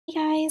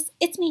Hey guys,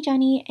 it's me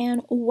Jenny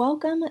and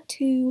welcome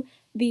to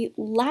the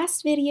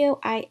last video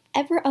I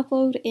ever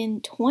uploaded in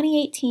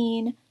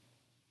 2018.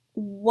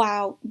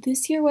 Wow,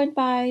 this year went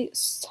by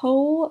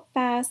so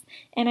fast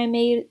and I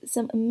made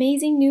some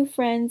amazing new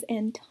friends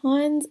and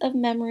tons of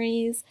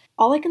memories.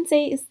 All I can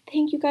say is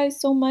thank you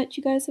guys so much.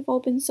 You guys have all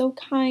been so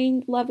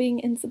kind,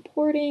 loving, and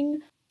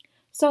supporting.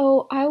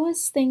 So I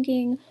was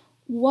thinking,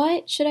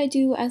 what should I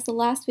do as the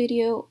last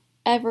video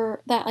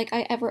ever that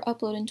I ever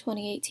uploaded in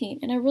 2018?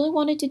 And I really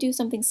wanted to do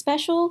something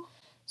special,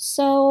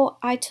 so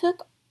I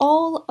took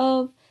all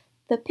of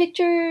the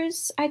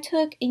pictures I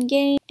took in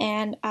game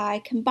and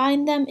I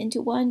combined them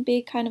into one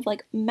big kind of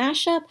like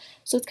mashup.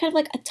 So it's kind of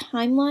like a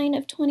timeline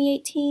of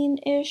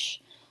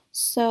 2018-ish.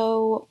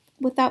 So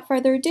without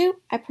further ado,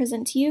 I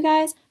present to you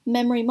guys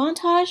Memory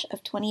Montage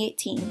of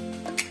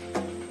 2018.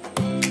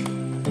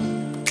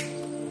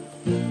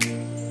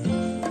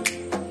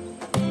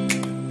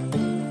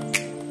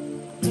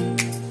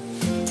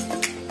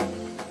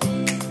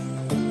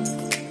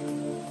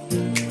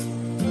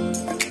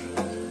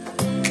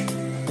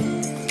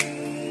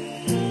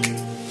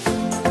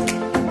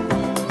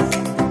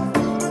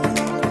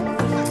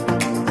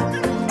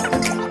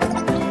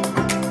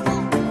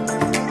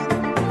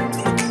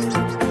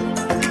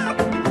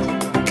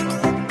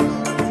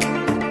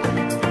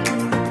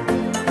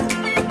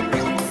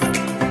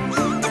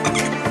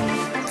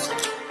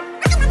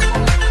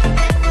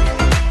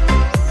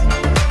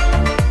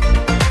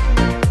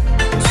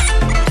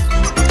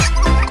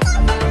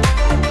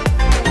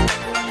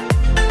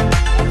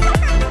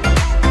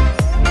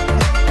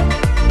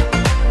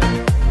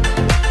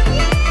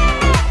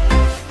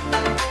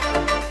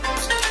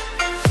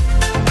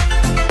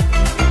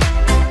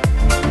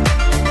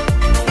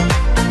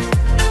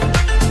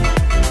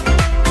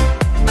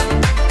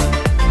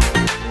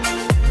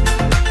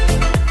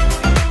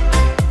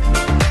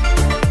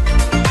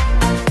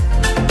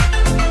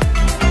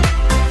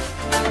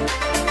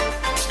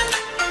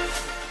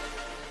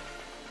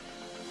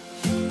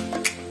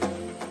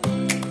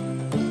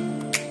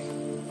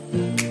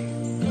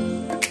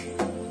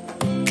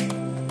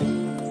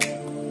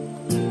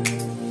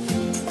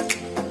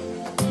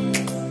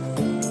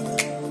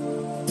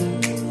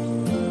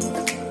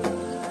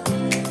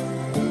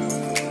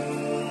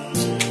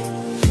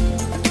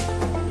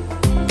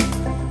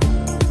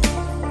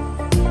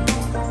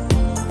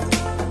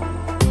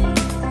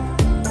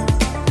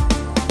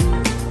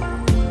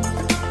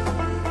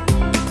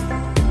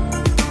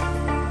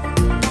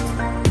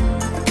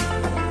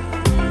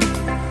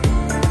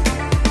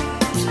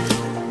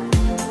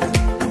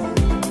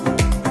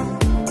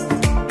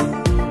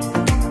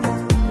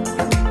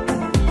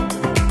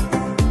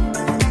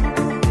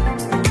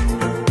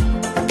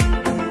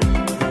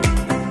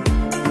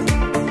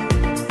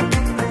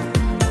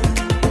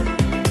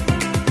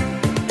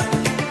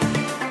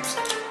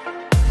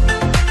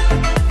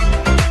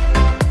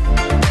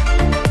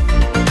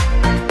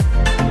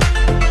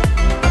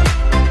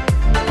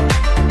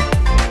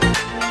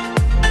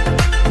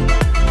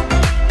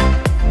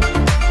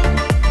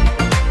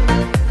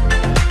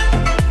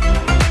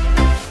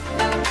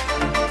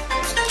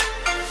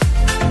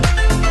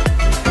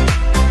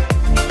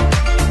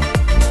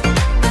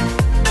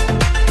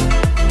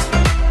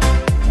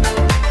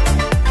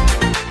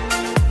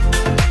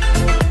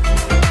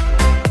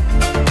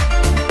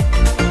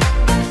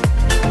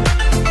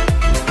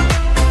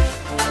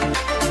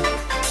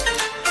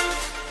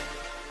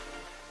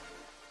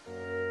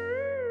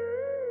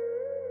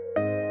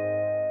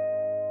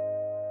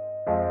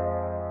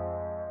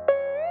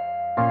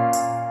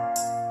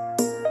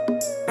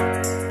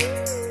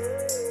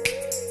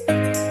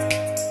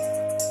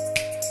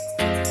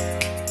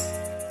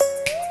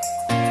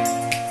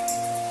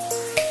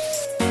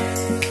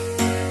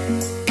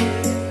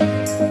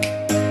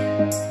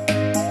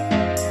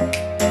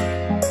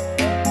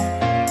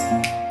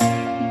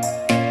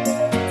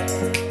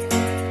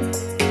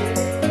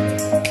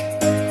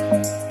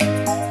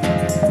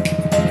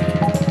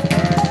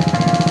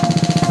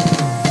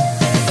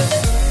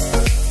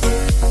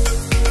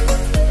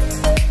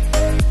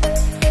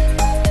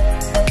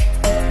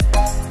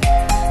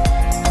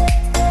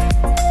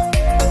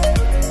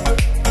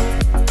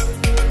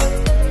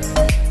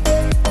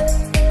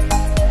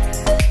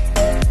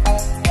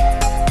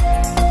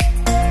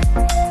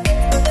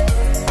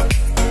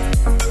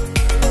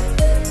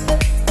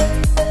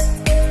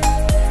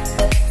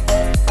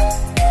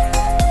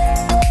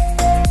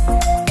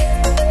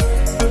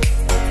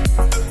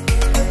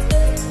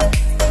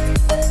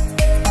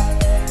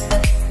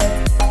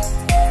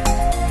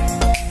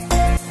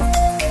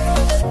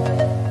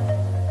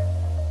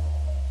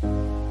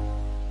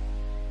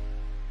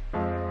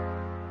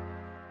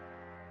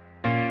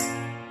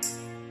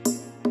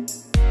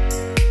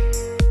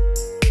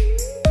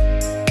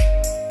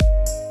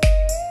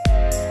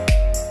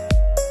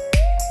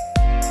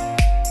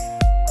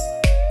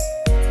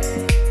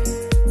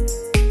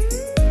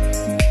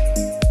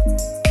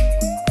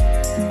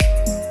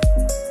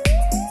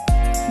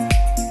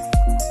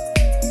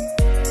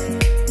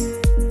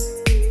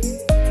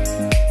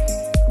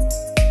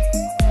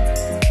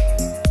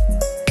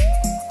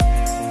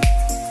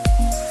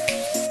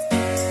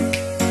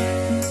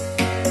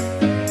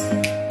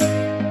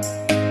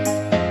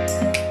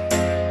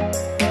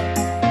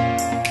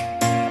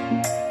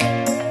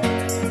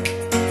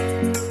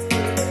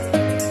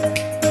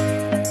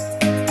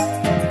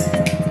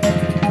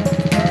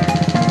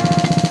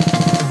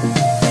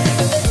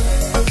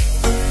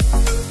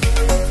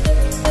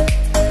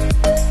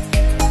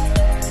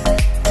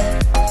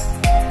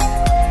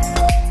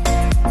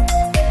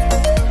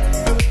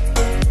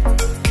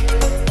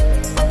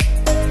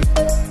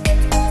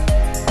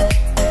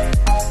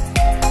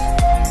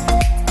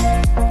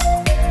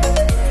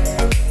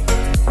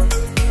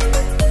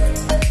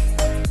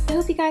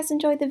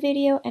 enjoyed the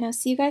video, and I'll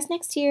see you guys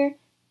next year.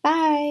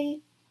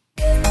 Bye!